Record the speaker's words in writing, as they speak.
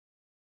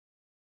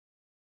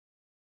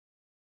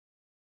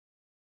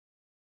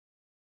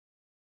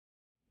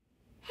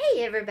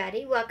Hey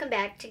everybody, welcome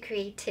back to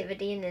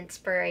Creativity and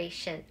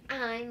Inspiration.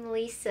 I'm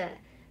Lisa.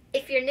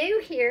 If you're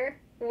new here,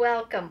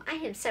 welcome. I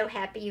am so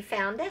happy you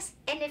found us,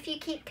 and if you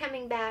keep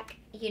coming back,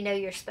 you know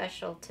you're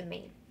special to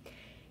me.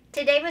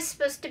 Today was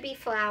supposed to be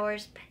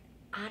flowers, but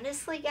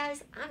honestly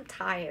guys, I'm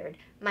tired.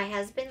 My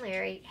husband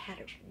Larry had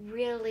a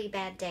really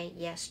bad day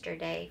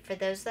yesterday. For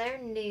those that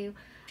are new,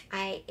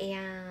 I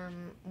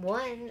am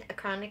one, a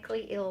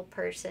chronically ill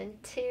person,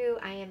 two,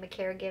 I am a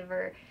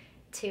caregiver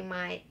to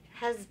my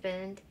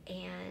husband,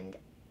 and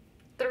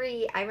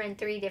three, I run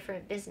 3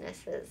 different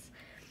businesses.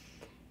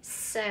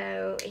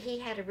 So he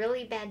had a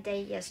really bad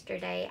day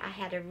yesterday. I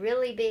had a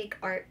really big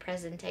art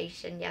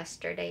presentation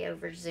yesterday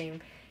over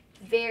Zoom.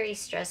 Very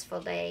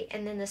stressful day.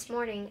 And then this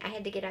morning I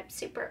had to get up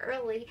super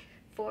early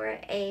for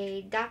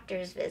a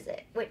doctor's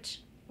visit,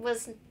 which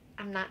was,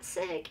 I'm not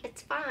sick,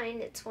 it's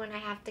fine. It's one I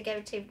have to go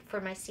to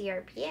for my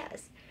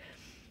CRPS.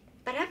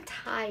 But I'm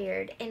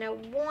tired, and I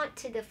want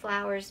to the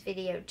flowers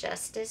video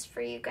justice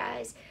for you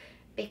guys,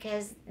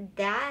 because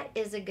that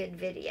is a good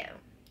video,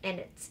 and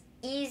it's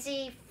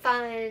easy,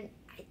 fun.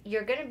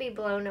 You're going to be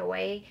blown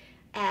away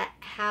at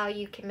how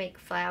you can make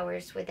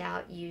flowers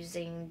without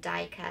using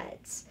die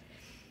cuts.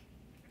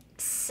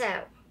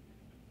 So,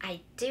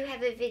 I do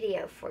have a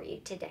video for you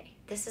today.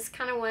 This is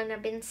kind of one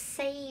I've been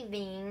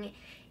saving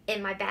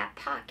in my back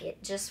pocket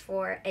just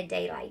for a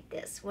day like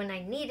this, when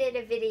I needed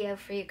a video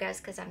for you guys,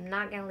 because I'm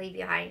not going to leave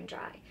you high and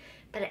dry.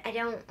 But I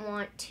don't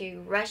want to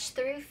rush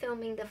through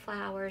filming the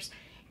flowers.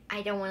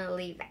 I don't want to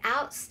leave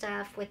out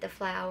stuff with the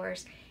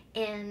flowers,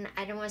 and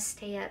I don't want to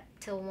stay up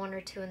till 1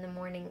 or 2 in the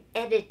morning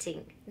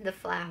editing the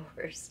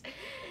flowers.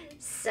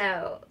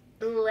 So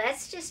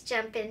let's just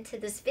jump into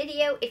this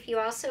video. If you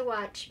also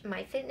watch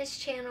my fitness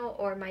channel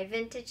or my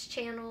vintage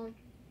channel,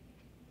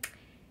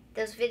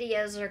 those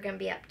videos are going to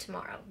be up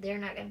tomorrow. They're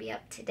not going to be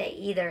up today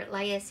either.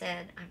 Like I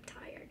said, I'm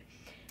tired.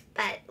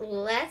 But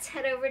let's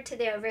head over to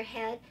the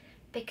overhead,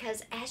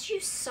 because as you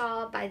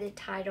saw by the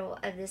title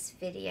of this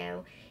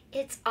video,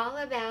 it's all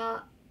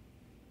about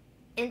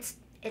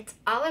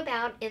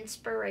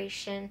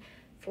inspiration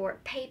for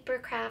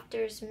paper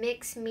crafters,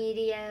 mixed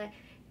media,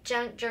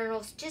 junk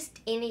journals, just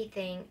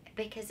anything,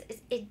 because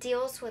it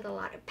deals with a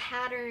lot of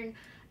pattern,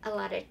 a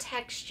lot of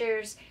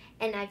textures,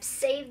 and I've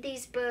saved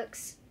these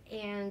books,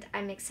 and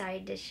I'm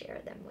excited to share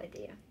them with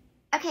you.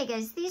 Okay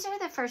guys, these are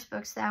the first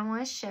books that I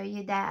want to show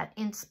you that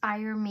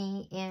inspire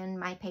me in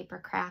my paper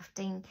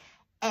crafting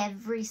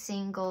every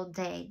single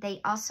day. They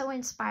also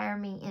inspire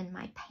me in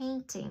my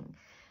painting,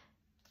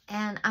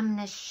 and I'm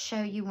going to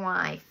show you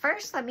why.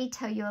 First, let me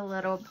tell you a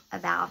little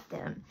about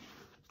them.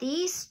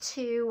 These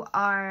two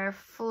are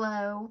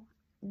Flow.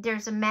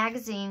 There's a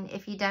magazine,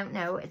 if you don't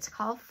know, it's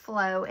called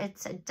Flow.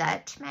 It's a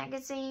Dutch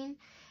magazine,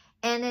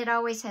 and it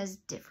always has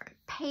different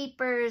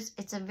papers.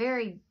 It's a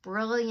very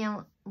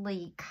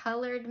brilliantly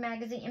colored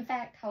magazine. In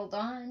fact, hold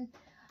on.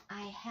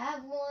 I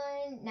have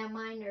one. Now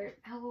mine are,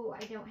 oh,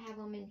 I don't have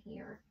them in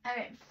here. All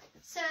right.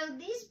 So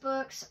these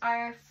books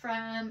are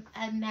from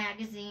a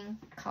magazine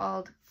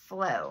called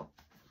Flow.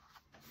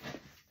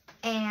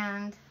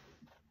 And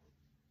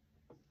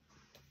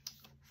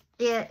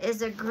it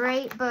is a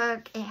great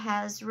book. It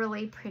has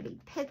really pretty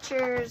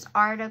pictures,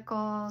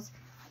 articles.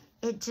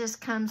 It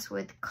just comes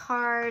with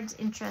cards,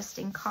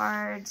 interesting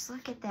cards.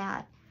 Look at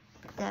that.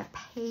 The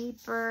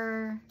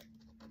paper,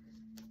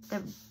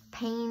 the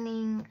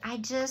painting. I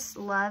just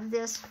love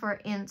this for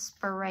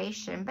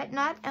inspiration, but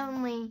not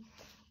only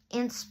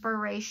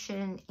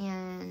inspiration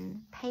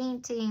in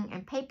painting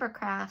and paper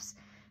crafts,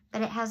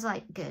 but it has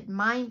like good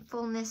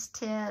mindfulness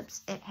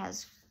tips. It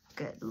has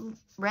good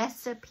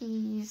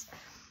recipes.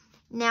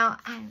 Now,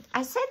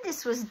 I said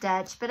this was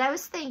Dutch, but I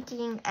was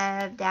thinking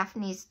of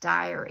Daphne's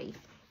Diary.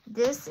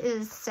 This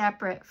is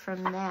separate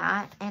from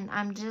that, and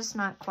I'm just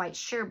not quite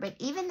sure. But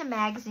even the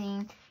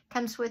magazine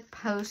comes with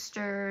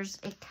posters.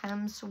 It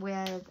comes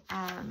with,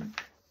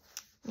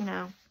 you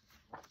know,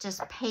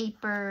 just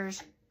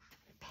papers,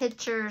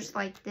 pictures.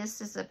 Like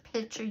this is a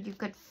picture. You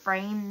could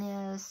frame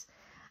this.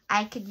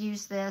 I could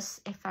use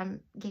this if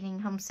I'm getting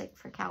homesick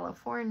for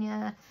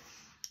California.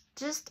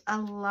 Just a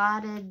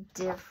lot of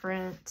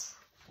different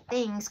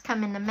things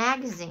come in the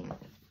magazine.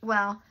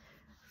 Well,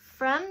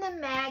 from the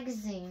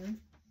magazine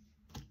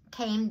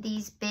came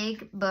these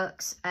big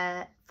books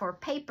for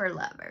paper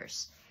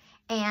lovers.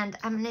 And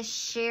I'm going to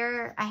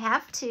share, I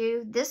have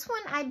two. This one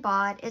I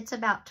bought, it's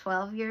about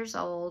 12 years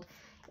old.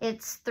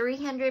 It's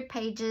 300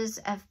 pages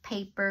of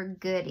paper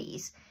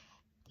goodies.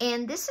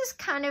 And this is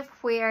kind of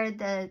where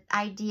the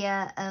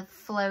idea of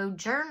Flow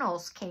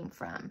journals came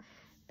from.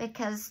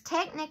 Because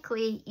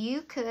technically,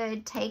 you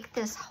could take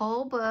this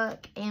whole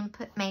book and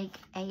make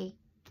a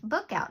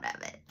book out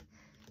of it.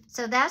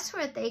 So that's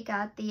where they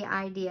got the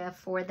idea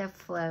for the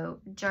Flow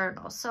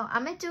journal. So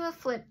I'm going to do a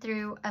flip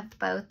through of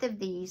both of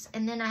these.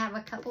 And then I have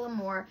a couple of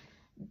more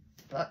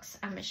books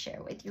I'm going to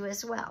share with you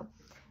as well.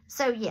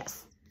 So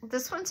yes,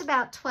 this one's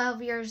about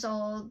 12 years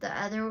old.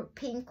 The other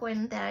pink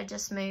one that I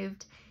just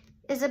moved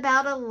is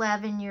about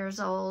 11 years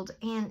old.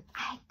 And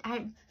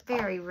I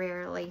very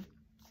rarely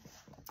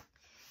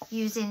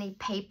use any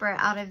paper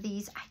out of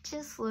these. I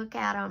just look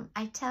at them.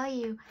 I tell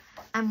you,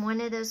 I'm one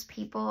of those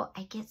people,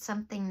 I get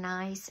something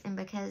nice, and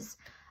because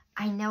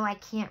I know I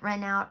can't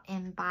run out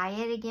and buy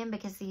it again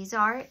because these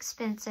are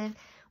expensive.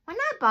 When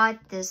I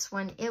bought this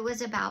one, it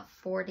was about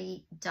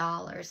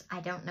 $40. I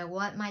don't know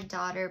what my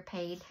daughter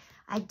paid.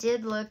 I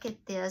did look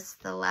at this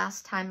the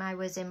last time I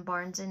was in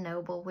Barnes &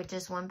 Noble, which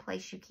is one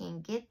place you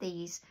can get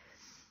these.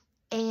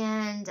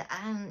 And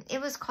it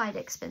was quite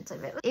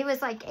expensive. It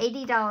was like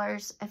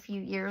 $80 a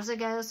few years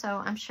ago,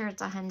 so I'm sure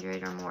it's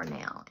 $100 or more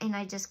now. And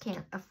I just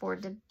can't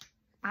afford to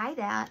buy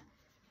that,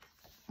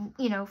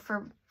 you know,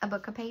 for a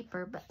book of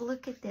paper. But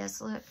look at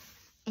this. Look,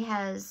 it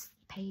has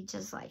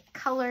pages like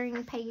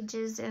coloring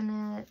pages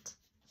in it.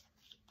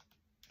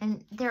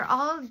 And they're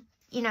all,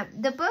 you know,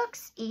 the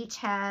books each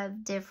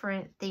have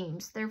different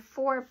themes. They're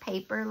for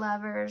paper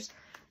lovers.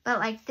 But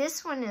like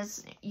this one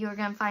is, you're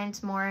going to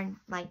find more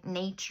like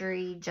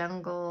nature-y,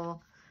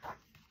 jungle,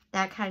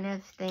 that kind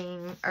of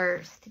thing.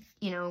 Earth,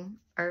 you know,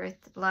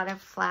 earth. A lot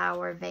of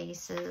flower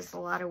vases, a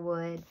lot of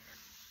wood.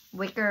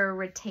 Wicker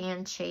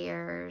rattan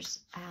chairs.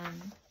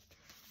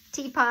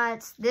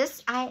 Teapots.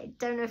 This, I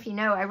don't know if you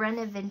know, I run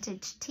a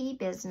vintage tea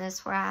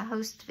business where I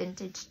host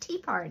vintage tea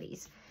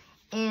parties.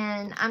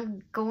 And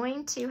I'm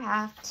going to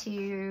have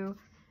to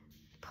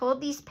pull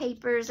these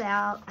papers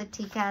out, the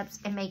teacups,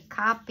 and make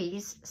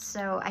copies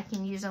so I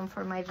can use them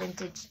for my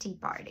vintage tea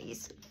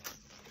parties.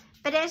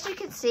 But as you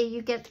can see,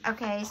 you get,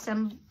 okay,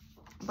 some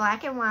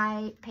black and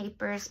white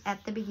papers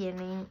at the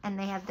beginning, and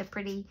they have the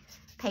pretty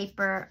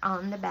paper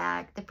on the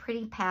back, the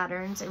pretty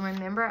patterns. And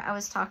remember, I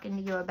was talking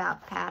to you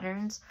about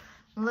patterns.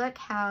 Look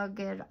how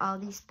good all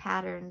these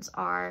patterns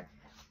are.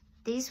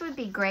 These would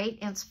be great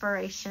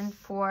inspiration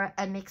for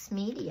a mixed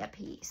media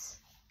piece.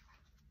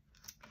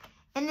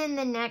 And then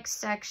the next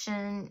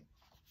section,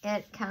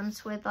 it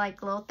comes with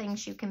like little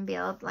things you can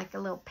build, like a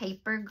little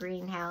paper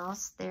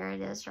greenhouse. There it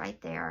is right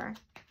there.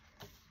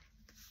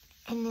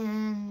 And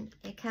then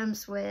it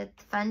comes with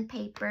fun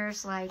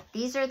papers, like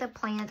these are the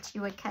plants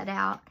you would cut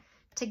out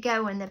to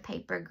go in the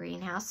paper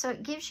greenhouse. So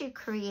it gives you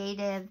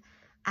creative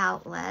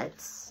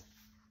outlets.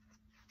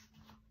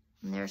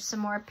 And there's some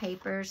more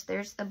papers.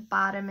 There's the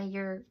bottom of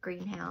your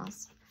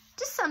greenhouse.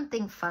 Just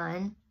something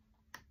fun.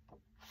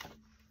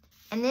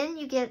 And then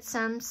you get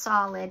some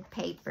solid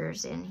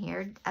papers in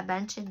here. A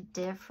bunch of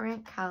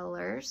different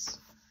colors.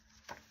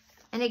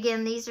 And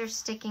again, these are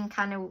sticking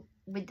kind of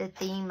with the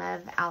theme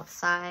of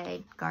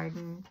outside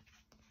garden.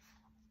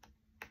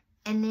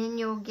 And then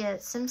you'll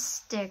get some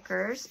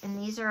stickers. And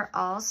these are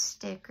all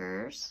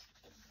stickers.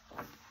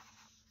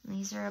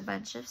 These are a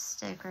bunch of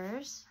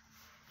stickers.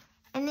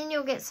 And then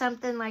you'll get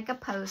something like a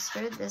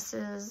poster. This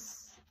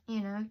is,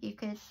 you know, you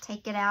could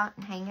take it out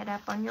and hang it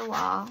up on your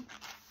wall.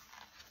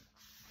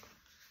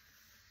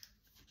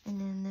 And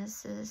then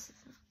this is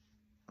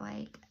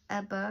like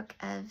a book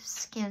of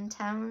skin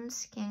tones,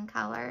 skin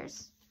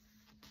colors.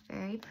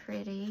 Very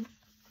pretty.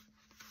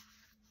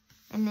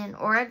 And then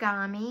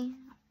origami.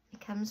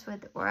 It comes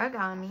with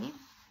origami.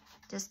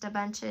 Just a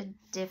bunch of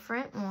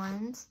different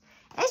ones.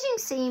 As you can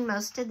see,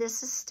 most of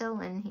this is still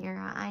in here.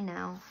 I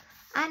know.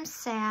 I'm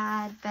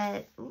sad,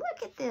 but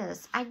look at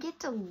this. I get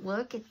to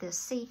look at this.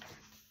 See,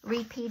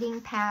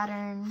 repeating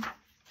pattern.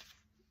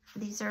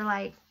 These are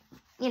like,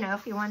 you know,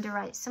 if you wanted to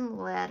write some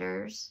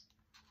letters.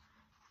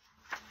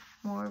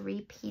 More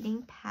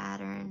repeating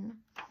pattern.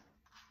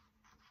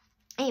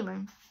 Anyway,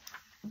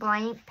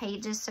 blank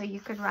pages so you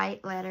could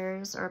write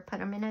letters or put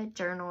them in a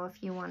journal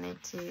if you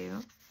wanted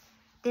to.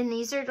 Then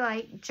these are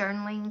like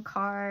journaling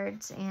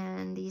cards,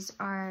 and these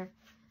are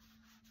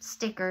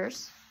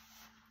stickers.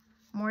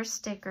 More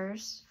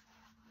stickers.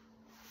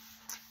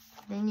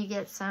 Then you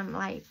get some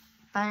like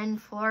fun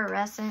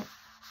fluorescent.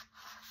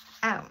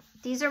 Oh,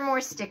 these are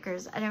more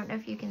stickers. I don't know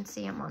if you can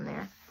see them on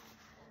there,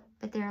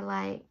 but they're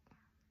like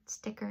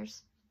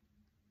stickers.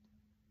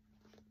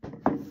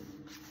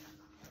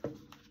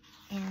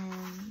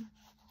 And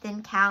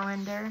then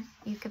calendar.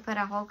 You could put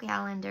a whole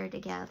calendar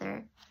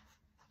together.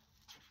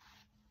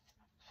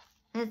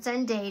 And it's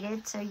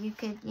undated, so you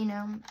could, you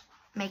know,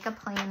 make a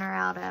planner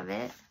out of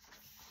it.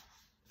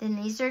 Then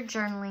these are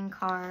journaling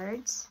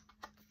cards.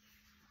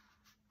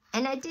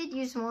 And I did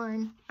use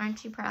one.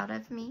 Aren't you proud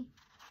of me?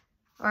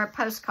 Or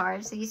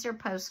postcards. These are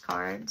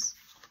postcards.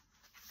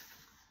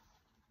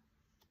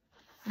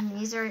 And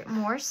these are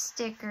more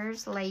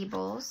stickers,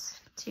 labels,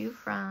 to,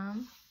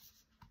 from.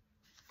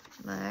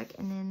 Look,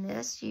 and then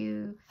this,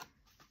 you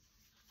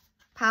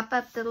pop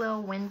up the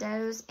little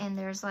windows, and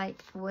there's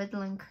like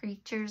woodland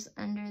creatures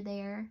under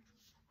there.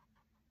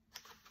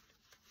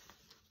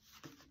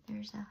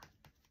 There's a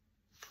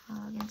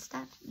hog and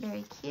stuff.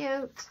 Very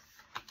cute.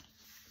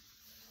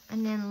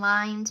 And then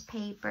lined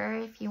paper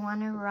if you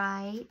want to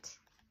write.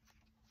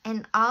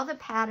 And all the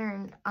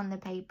pattern on the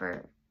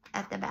paper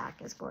at the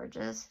back is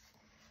gorgeous.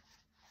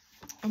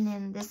 And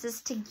then this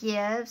is to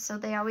give, so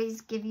they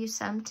always give you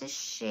some to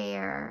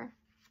share.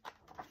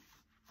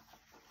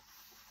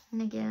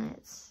 And again,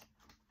 it's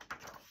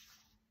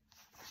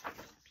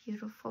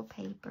beautiful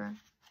paper.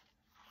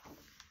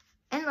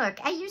 And And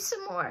look, I used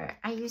some more.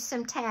 I used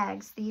some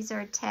tags. These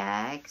are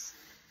tags.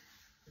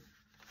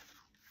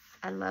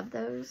 I love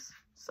those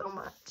so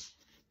much.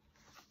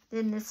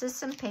 Then this is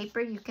some paper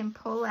you can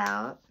pull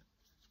out.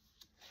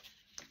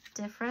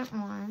 Different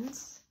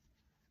ones.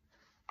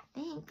 I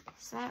think,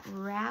 is that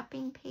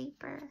wrapping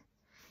paper?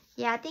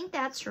 Yeah, I think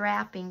that's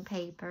wrapping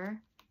paper.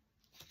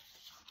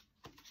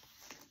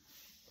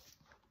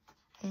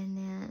 And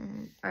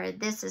then, or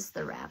this is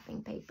the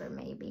wrapping paper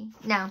maybe.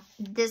 No,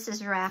 this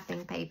is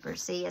wrapping paper.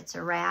 See, it's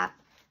a wrap.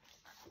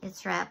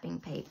 It's wrapping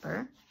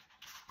paper.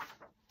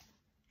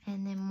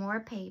 And then more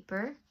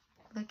paper.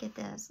 Look at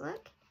this,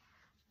 look.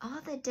 All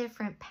the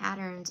different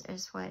patterns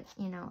is what,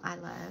 you know, I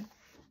love.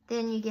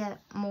 Then you get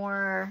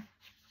more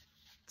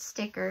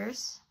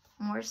stickers,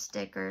 more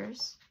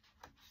stickers.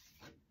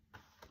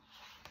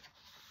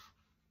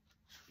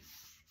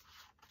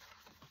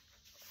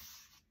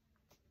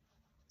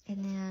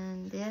 And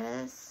then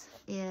this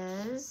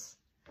is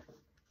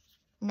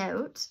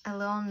notes, a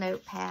little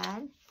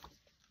notepad.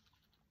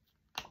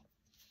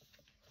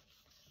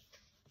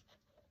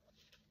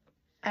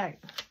 Alright,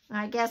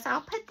 I guess I'll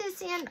put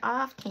this in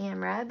off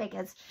camera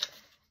because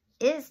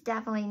it's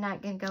definitely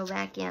not going to go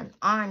back in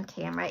on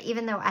camera,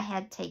 even though I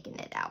had taken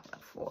it out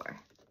before.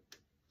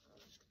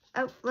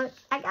 Oh, look,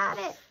 I got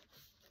it.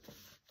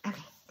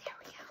 Okay, there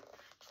we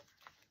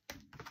go.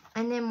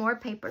 And then more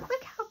paper.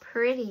 Look how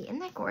pretty. Isn't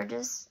that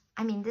gorgeous?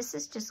 I mean, this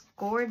is just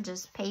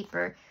gorgeous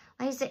paper.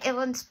 Like I said,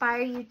 it'll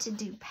inspire you to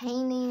do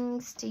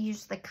paintings, to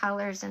use the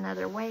colors in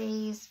other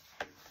ways.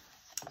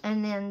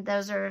 And then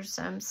those are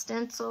some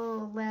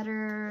stencil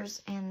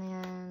letters. And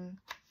then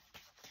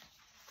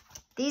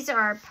these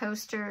are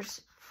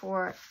posters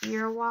for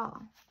your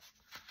wall.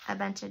 A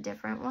bunch of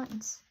different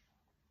ones.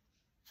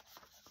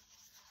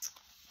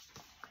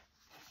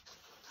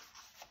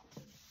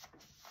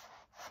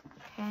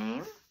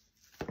 Okay.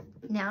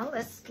 Now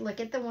let's look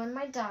at the one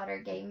my daughter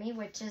gave me,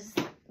 which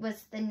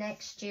was the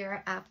next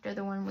year after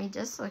the one we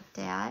just looked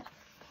at.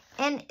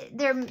 And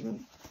they're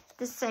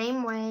the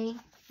same way.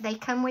 They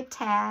come with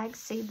tags.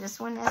 See, this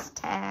one has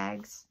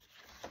tags.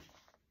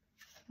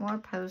 More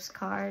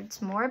postcards,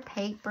 more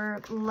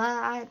paper,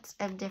 lots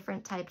of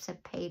different types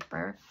of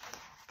paper.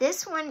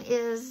 This one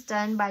is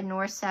done by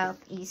north,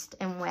 south, east,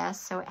 and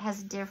west, so it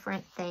has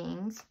different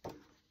things.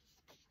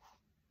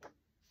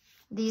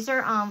 These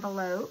are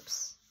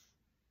envelopes,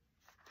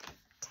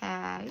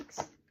 tags.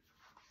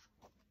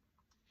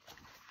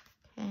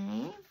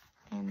 Okay,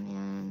 and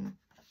then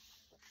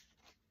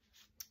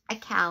a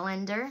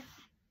calendar.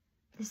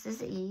 This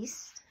is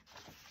east.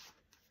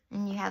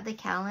 And you have the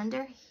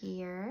calendar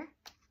here.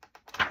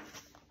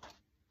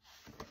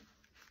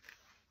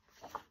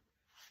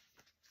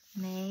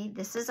 May.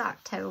 This is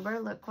October.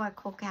 Look what a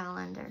cool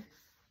calendar.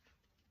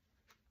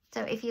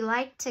 So if you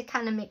like to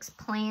kind of mix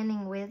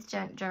planning with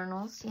junk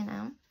journals, you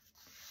know.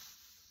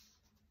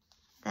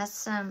 That's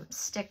some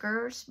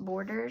stickers,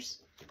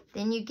 borders.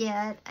 Then you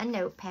get a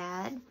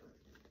notepad.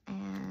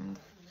 And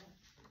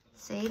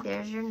see,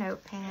 there's your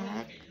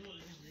notepad.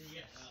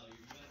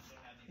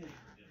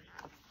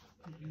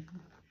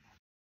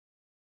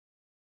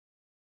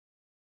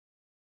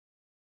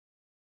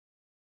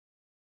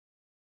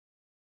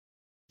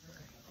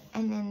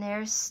 And then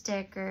there's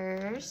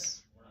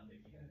stickers.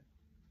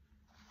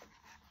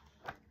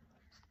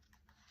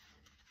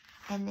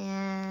 And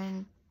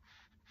then,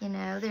 you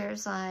know,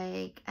 there's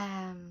like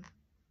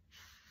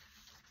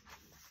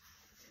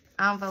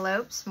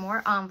envelopes,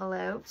 more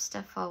envelopes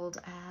to fold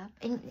up.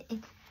 And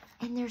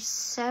they're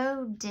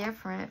so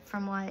different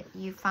from what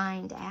you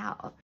find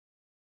out.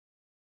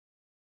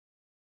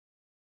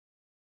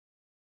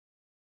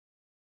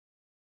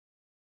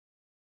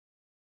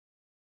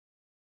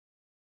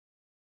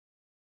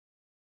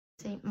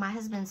 See, my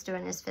husband's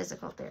doing his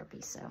physical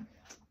therapy, so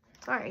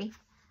sorry.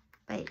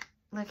 But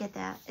look at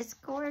that. It's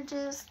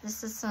gorgeous.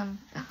 This is some,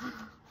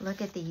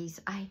 look at these.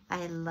 I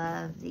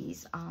love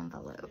these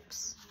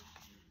envelopes.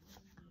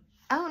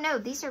 Oh, no,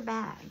 these are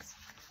bags.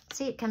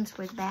 See, it comes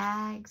with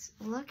bags.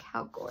 Look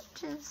how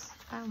gorgeous.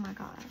 Oh, my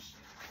gosh.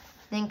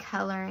 Then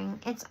coloring.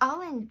 It's all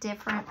in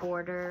different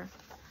order.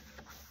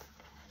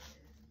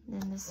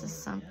 Then this is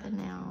something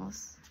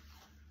else.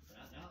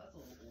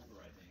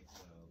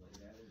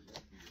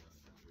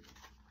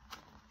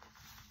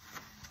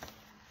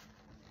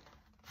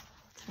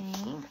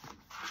 Okay.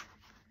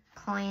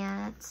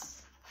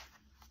 Plants.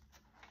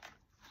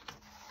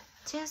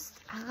 Just,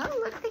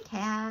 oh, look at the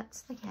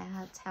cats. The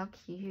cats, how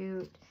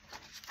cute.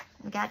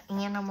 We got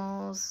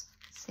animals.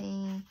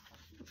 See?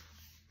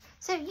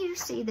 So you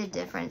see the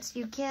difference.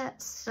 You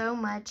get so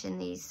much in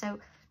these. So,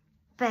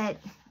 but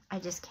I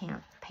just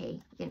can't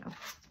pay, you know,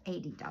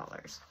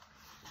 $80.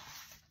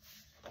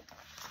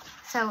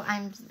 So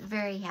I'm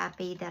very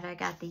happy that I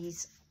got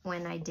these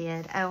when I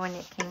did. Oh, and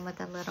it came with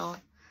a little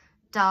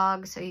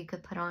dog, so you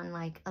could put on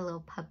like a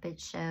little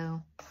puppet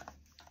show.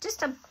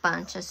 Just a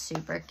bunch of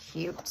super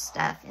cute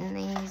stuff in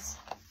these.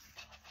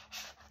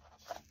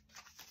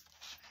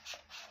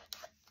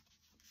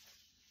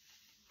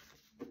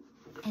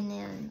 And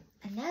then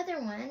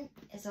another one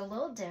is a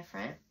little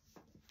different.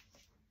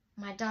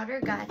 My daughter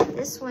got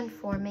this one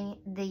for me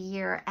the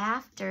year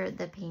after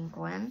the pink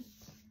one.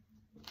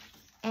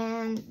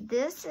 And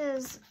this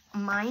is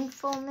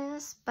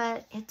mindfulness,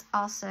 but it's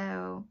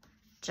also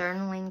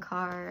journaling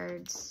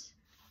cards.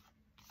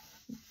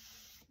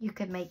 You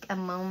could make a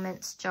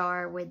moments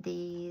jar with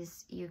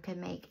these. You could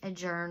make a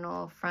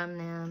journal from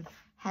them.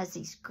 Has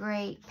these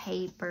great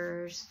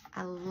papers.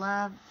 I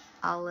love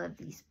all of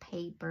these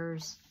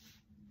papers.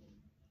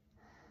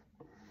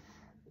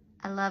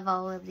 I love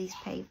all of these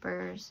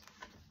papers.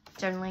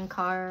 Journaling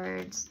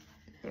cards.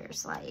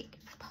 There's like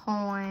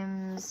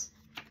poems.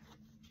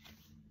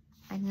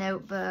 A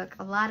notebook.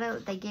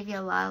 They give you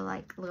a lot of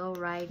like little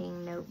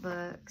writing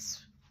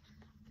notebooks.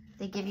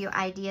 They give you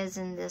ideas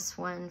in this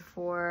one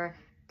for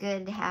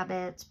good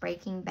habits,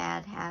 breaking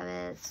bad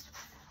habits,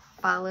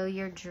 follow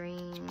your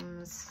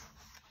dreams.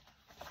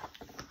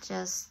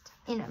 Just,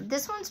 you know,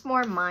 this one's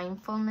more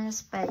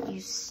mindfulness, but you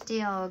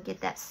still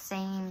get that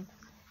same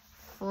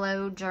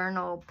flow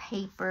journal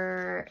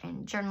paper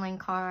and journaling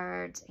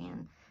cards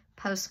and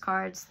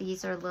postcards.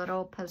 These are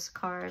little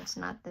postcards,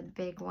 not the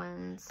big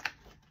ones.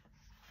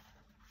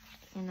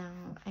 You know,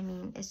 I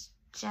mean, it's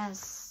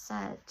just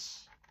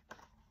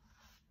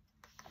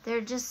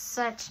they're just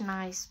such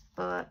nice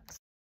books.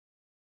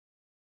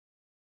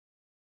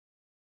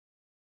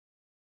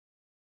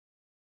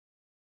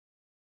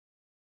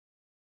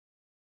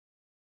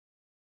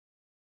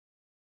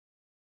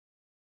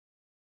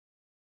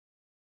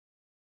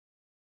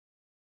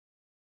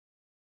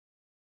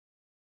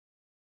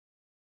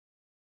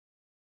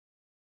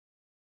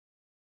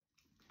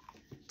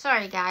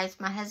 Sorry guys,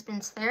 my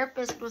husband's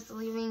therapist was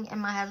leaving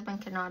and my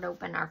husband cannot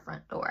open our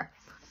front door.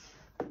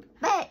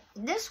 But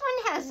this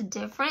one has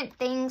different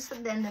things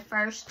than the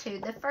first two.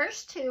 The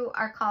first two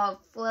are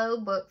called Flow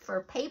Book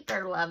for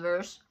Paper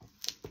Lovers.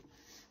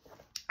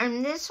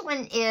 And this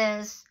one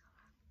is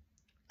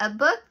a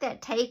book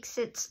that takes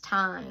its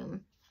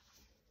time.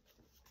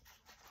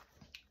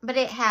 But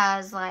it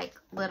has like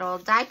little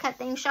die cut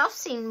things. Y'all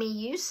seen me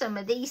use some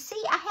of these.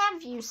 See, I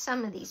have used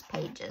some of these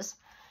pages.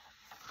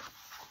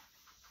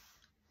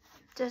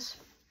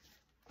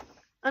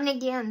 And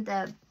again,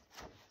 the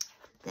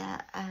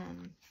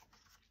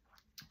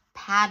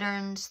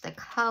patterns, the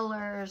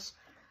colors,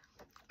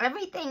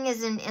 everything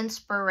is an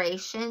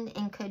inspiration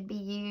and could be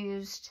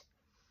used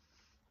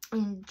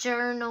in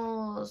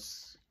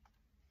journals,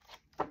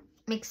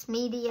 mixed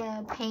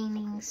media,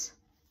 paintings.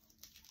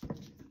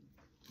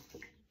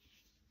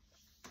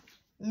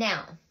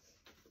 Now,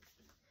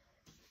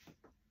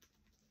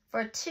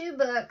 for two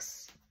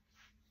books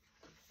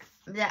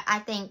that I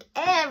think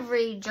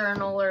every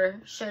journaler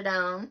should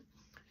own,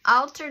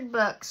 Altered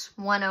Books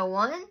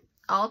 101,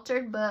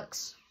 Altered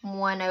Books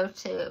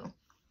 102.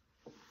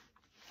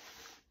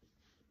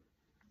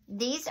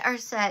 These are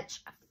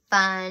such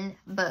fun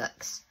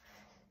books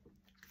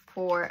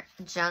for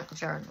junk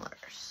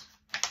journalers.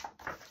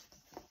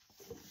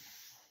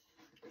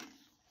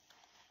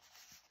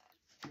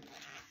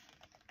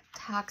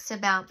 Talks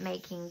about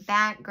making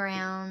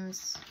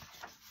backgrounds,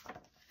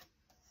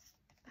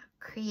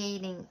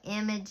 creating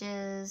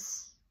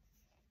images,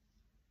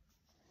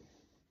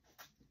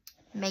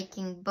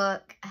 making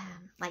book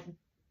like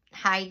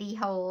hidey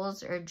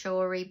holes or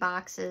jewelry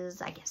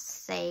boxes, I guess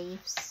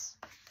safes.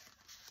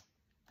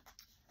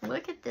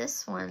 Look at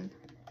this one.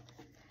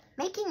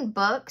 Making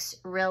books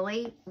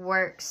really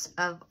works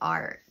of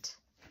art.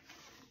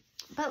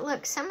 But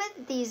look, some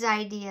of these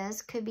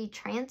ideas could be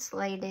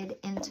translated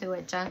into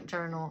a junk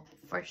journal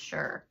for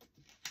sure.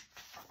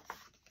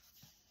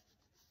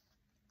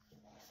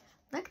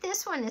 Look,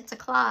 this one, it's a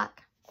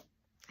clock.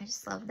 I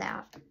just love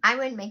that. I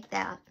would make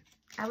that.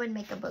 I would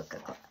make a book a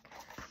clock.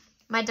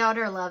 My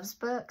daughter loves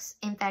books.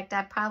 In fact,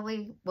 I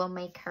probably will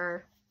make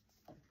her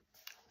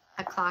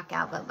a clock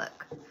out of a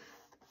book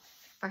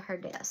for her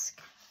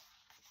desk.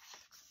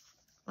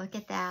 Look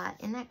at that.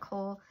 Isn't that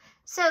cool?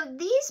 So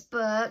these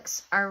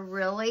books are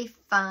really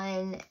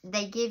fun.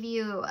 They give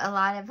you a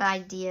lot of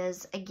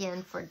ideas,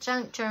 again, for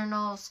junk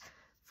journals,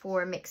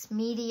 for mixed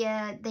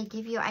media. They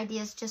give you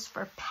ideas just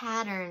for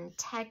pattern,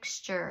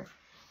 texture,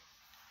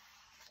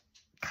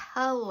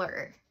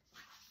 color,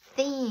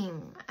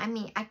 theme. I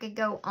mean, I could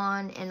go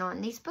on and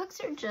on. These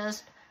books are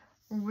just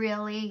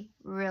really,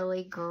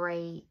 really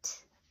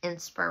great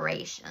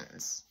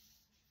inspirations.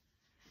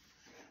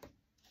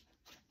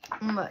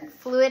 Look,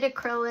 fluid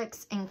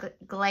acrylics and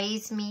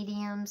glaze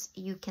mediums.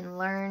 You can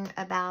learn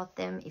about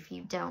them if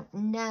you don't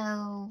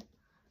know.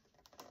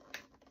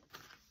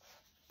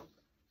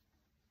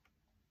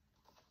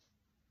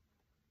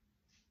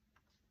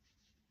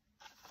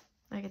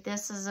 Look at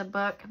this is a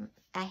book,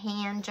 a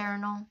hand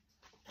journal.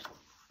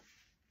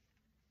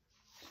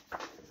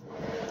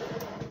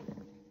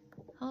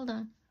 Hold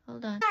on.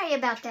 Sorry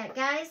about that,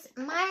 guys.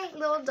 My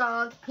little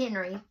dog,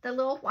 Henry, the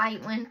little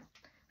white one.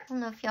 I don't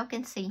know if y'all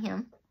can see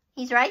him.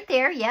 He's right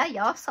there. Yeah,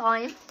 y'all saw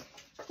him.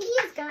 He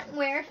has gotten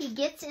where he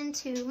gets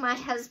into my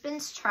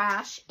husband's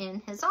trash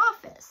in his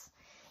office.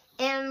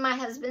 And my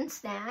husband's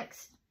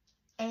snacks.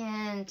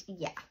 And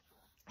yeah,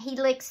 he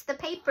licks the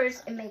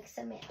papers and makes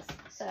a mess.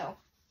 So,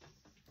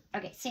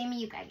 okay,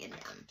 Sammy, you gotta get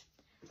down.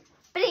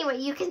 But anyway,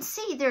 you can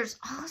see there's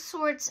all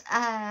sorts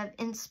of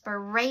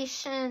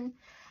inspiration,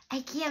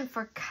 again,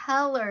 for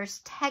colors,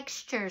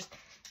 textures,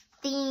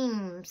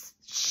 themes,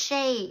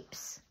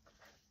 shapes.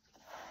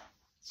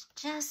 It's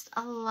just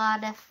a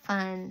lot of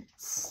fun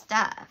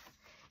stuff.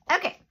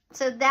 Okay,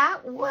 so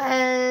that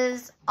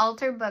was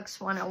Altered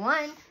Books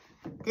 101.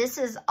 This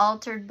is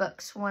Altered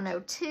Books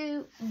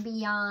 102,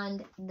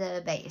 Beyond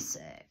the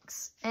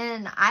Basics.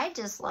 And I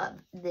just love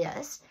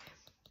this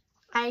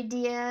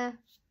idea.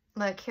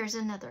 Look, here's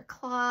another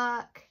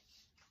clock.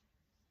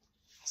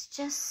 It's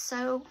just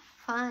so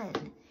fun.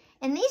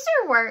 And these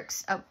are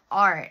works of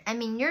art. I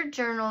mean, your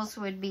journals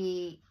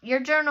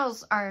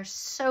are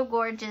so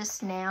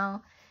gorgeous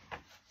now.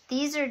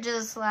 These are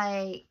just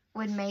like,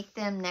 would make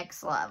them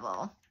next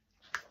level.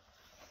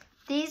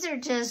 These are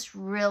just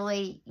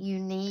really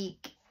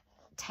unique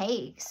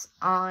takes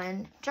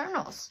on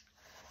journals.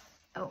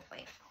 Oh,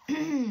 wait.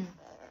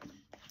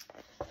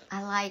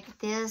 I like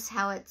this,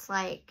 how it's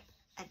like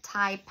a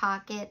tie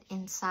pocket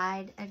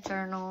inside a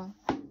journal.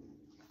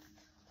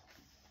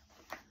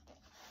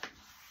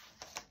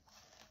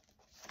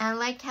 I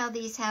like how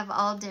these have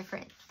all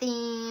different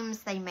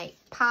themes. They make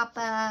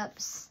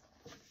pop-ups.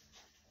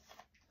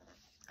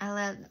 I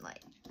love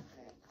like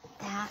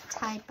that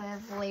type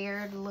of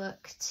layered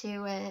look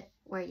to it,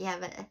 where you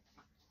have a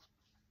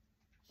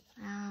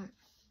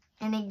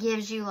and it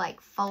gives you like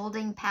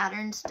folding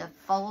patterns to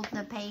fold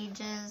the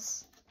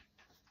pages.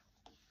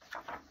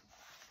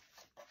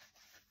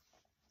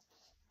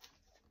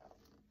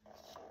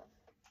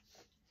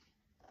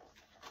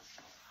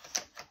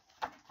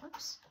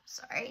 Whoops,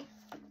 sorry.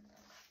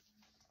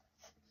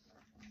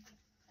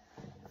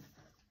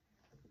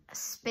 A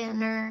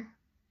spinner.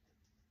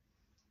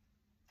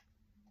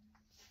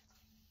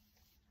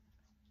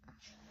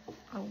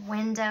 A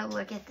window.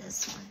 Look at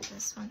this one.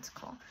 This one's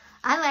cool.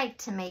 I like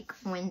to make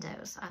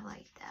windows. I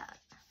like that.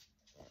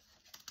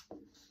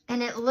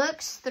 And it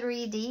looks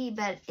 3D,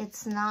 but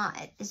it's not.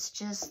 It's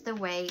just the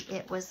way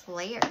it was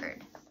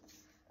layered.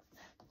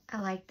 I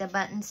like the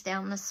buttons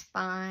down the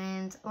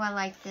spines. Oh, I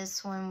like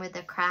this one with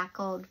the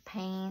crackled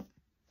paint.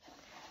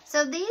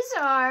 So these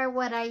are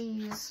what I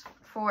use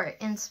for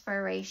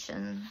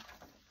inspiration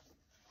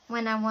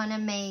when I want to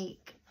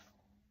make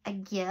a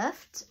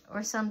gift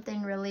or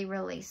something really,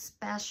 really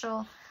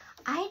special.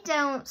 I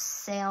don't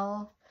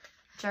sell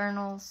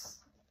journals.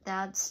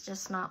 That's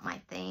just not my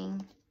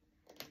thing.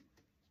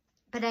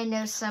 But I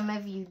know some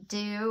of you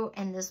do,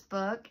 and this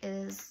book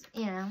is,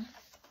 you know,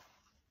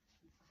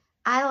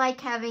 I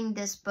like having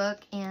this book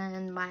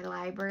in my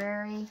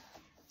library.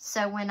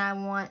 So when I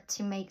want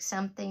to make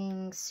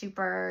something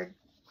super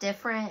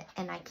different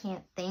and I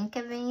can't think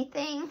of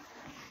anything,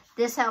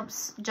 this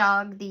helps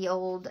jog the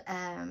old,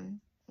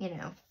 you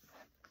know,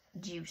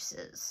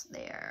 juices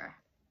there.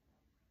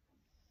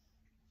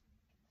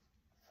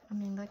 I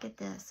mean, look at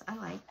this. I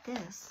like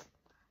this.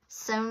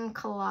 Sewn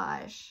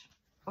collage.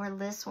 Or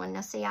this one.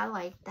 Now, see, I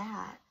like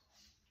that.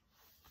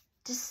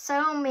 Just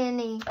so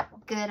many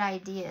good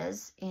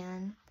ideas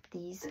in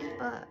these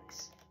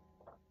books.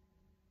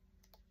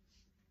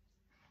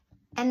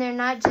 And they're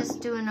not just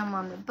doing them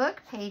on the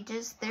book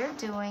pages. They're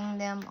doing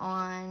them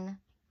on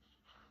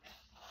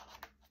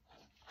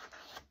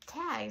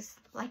tags.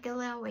 Like a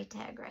layaway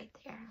tag right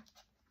there.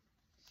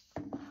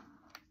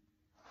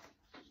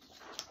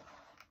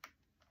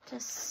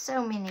 Just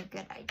so many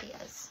good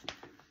ideas.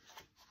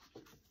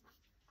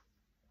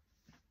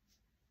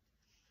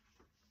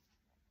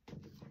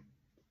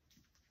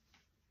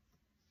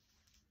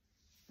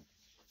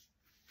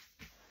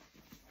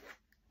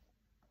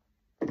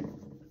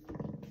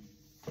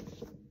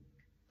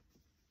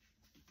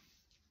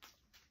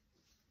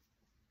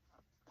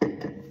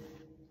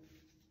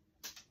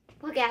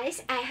 Well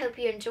guys, I hope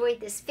you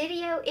enjoyed this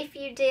video. If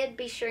you did,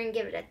 be sure and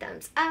give it a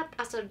thumbs up.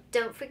 Also,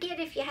 don't forget,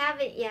 if you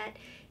haven't yet,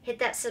 hit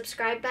that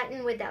subscribe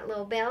button with that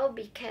little bell,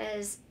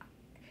 because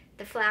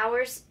the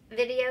flowers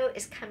video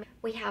is coming.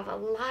 We have a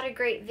lot of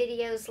great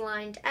videos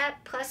lined up.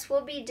 Plus,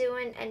 we'll be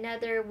doing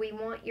another We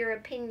Want Your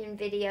Opinion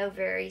video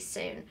very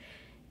soon.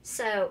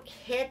 So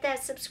hit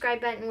that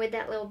subscribe button with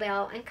that little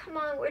bell. And come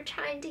on, we're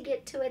trying to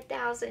get to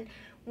 1,000.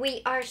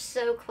 We are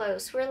so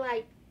close. We're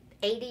like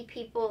 80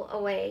 people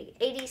away,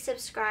 80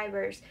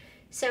 subscribers.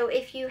 So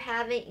if you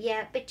haven't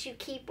yet, but you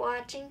keep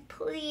watching,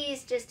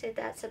 please just hit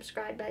that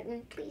subscribe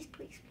button. Please,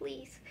 please,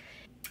 please.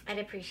 I'd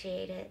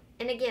appreciate it.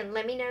 And again,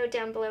 let me know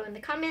down below in the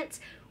comments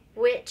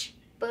which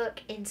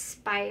book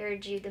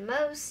inspired you the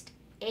most.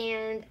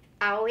 And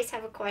I always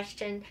have a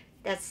question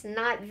that's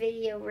not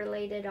video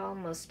related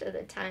most of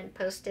the time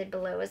posted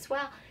below as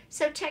well.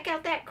 So check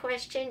out that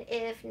question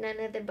if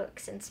none of the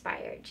books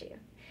inspired you.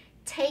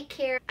 Take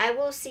care. I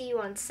will see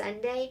you on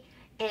Sunday,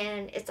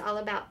 and it's all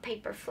about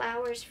paper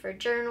flowers for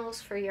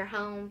journals, for your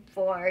home,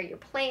 for your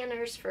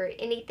planners, for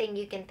anything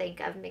you can think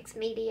of, mixed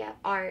media,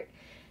 art.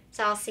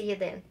 So I'll see you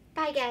then.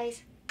 Bye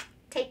guys.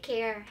 Take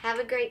care. Have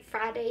a great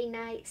Friday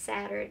night,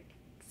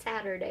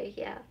 Saturday,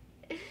 yeah.